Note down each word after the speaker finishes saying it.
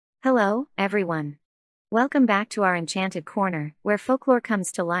Hello, everyone. Welcome back to our enchanted corner, where folklore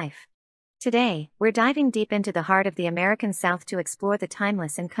comes to life. Today, we're diving deep into the heart of the American South to explore the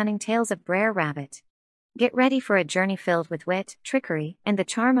timeless and cunning tales of Br'er Rabbit. Get ready for a journey filled with wit, trickery, and the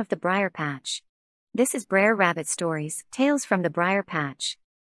charm of the Briar Patch. This is Br'er Rabbit Stories, Tales from the Briar Patch.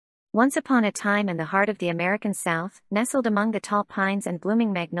 Once upon a time in the heart of the American South, nestled among the tall pines and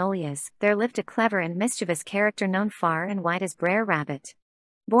blooming magnolias, there lived a clever and mischievous character known far and wide as Br'er Rabbit.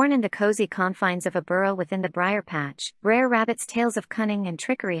 Born in the cozy confines of a burrow within the Briar Patch, Br'er Rabbit's tales of cunning and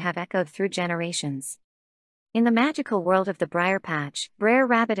trickery have echoed through generations. In the magical world of the Briar Patch, Br'er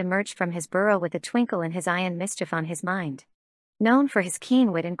Rabbit emerged from his burrow with a twinkle in his eye and mischief on his mind. Known for his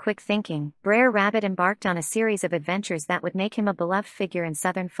keen wit and quick thinking, Br'er Rabbit embarked on a series of adventures that would make him a beloved figure in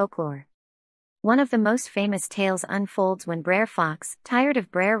Southern folklore. One of the most famous tales unfolds when Br'er Fox, tired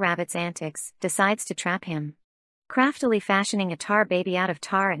of Br'er Rabbit's antics, decides to trap him. Craftily fashioning a tar baby out of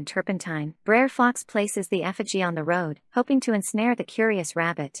tar and turpentine, Br'er Fox places the effigy on the road, hoping to ensnare the curious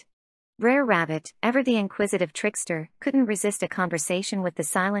rabbit. Br'er Rabbit, ever the inquisitive trickster, couldn't resist a conversation with the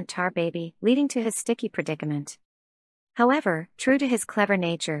silent tar baby, leading to his sticky predicament. However, true to his clever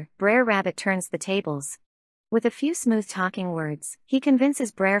nature, Br'er Rabbit turns the tables. With a few smooth-talking words, he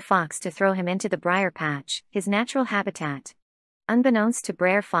convinces Br'er Fox to throw him into the Briar Patch, his natural habitat. Unbeknownst to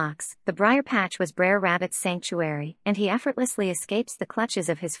Br'er Fox, the Briar Patch was Br'er Rabbit's sanctuary, and he effortlessly escapes the clutches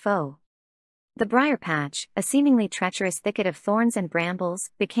of his foe. The Briar Patch, a seemingly treacherous thicket of thorns and brambles,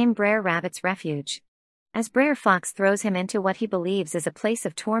 became Br'er Rabbit's refuge. As Br'er Fox throws him into what he believes is a place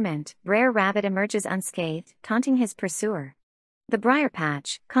of torment, Br'er Rabbit emerges unscathed, taunting his pursuer. The Briar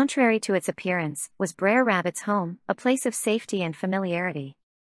Patch, contrary to its appearance, was Br'er Rabbit's home, a place of safety and familiarity.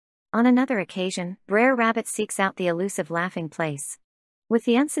 On another occasion, Br'er Rabbit seeks out the elusive laughing place. With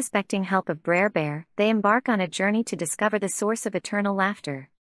the unsuspecting help of Br'er, they embark on a journey to discover the source of eternal laughter.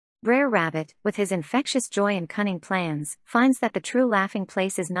 Br'er Rabbit, with his infectious joy and cunning plans, finds that the true laughing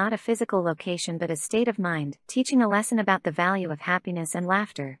place is not a physical location but a state of mind, teaching a lesson about the value of happiness and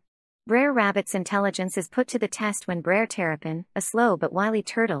laughter. Br'er Rabbit's intelligence is put to the test when Br'er, a slow but wily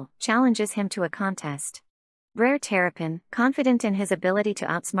turtle, challenges him to a contest. Br'er, confident in his ability to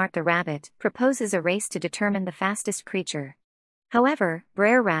outsmart the rabbit, proposes a race to determine the fastest creature. However,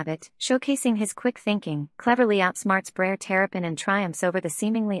 Br'er Rabbit, showcasing his quick thinking, cleverly outsmarts Br'er and triumphs over the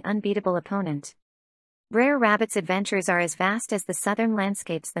seemingly unbeatable opponent. Br'er Rabbit's adventures are as vast as the southern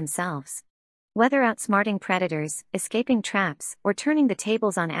landscapes themselves. Whether outsmarting predators, escaping traps, or turning the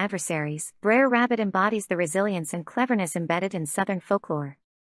tables on adversaries, Br'er Rabbit embodies the resilience and cleverness embedded in southern folklore.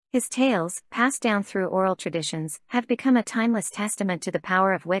 His tales, passed down through oral traditions, have become a timeless testament to the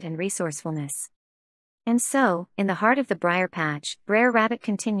power of wit and resourcefulness. And so, in the heart of the Briar Patch, Br'er Rabbit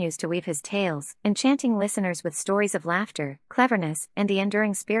continues to weave his tales, enchanting listeners with stories of laughter, cleverness, and the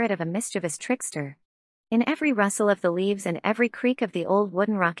enduring spirit of a mischievous trickster. In every rustle of the leaves and every creak of the old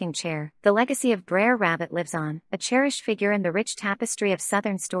wooden rocking chair, the legacy of Br'er Rabbit lives on, a cherished figure in the rich tapestry of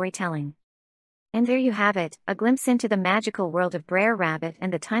Southern storytelling. And there you have it, a glimpse into the magical world of Br'er Rabbit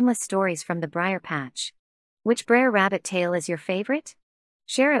and the timeless stories from the Briar Patch. Which Br'er Rabbit tale is your favorite?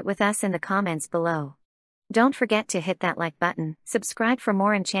 Share it with us in the comments below. Don't forget to hit that like button, subscribe for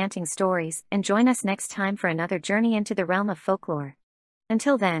more enchanting stories, and join us next time for another journey into the realm of folklore.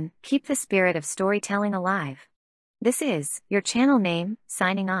 Until then, keep the spirit of storytelling alive. This is your channel name,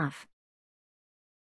 signing off.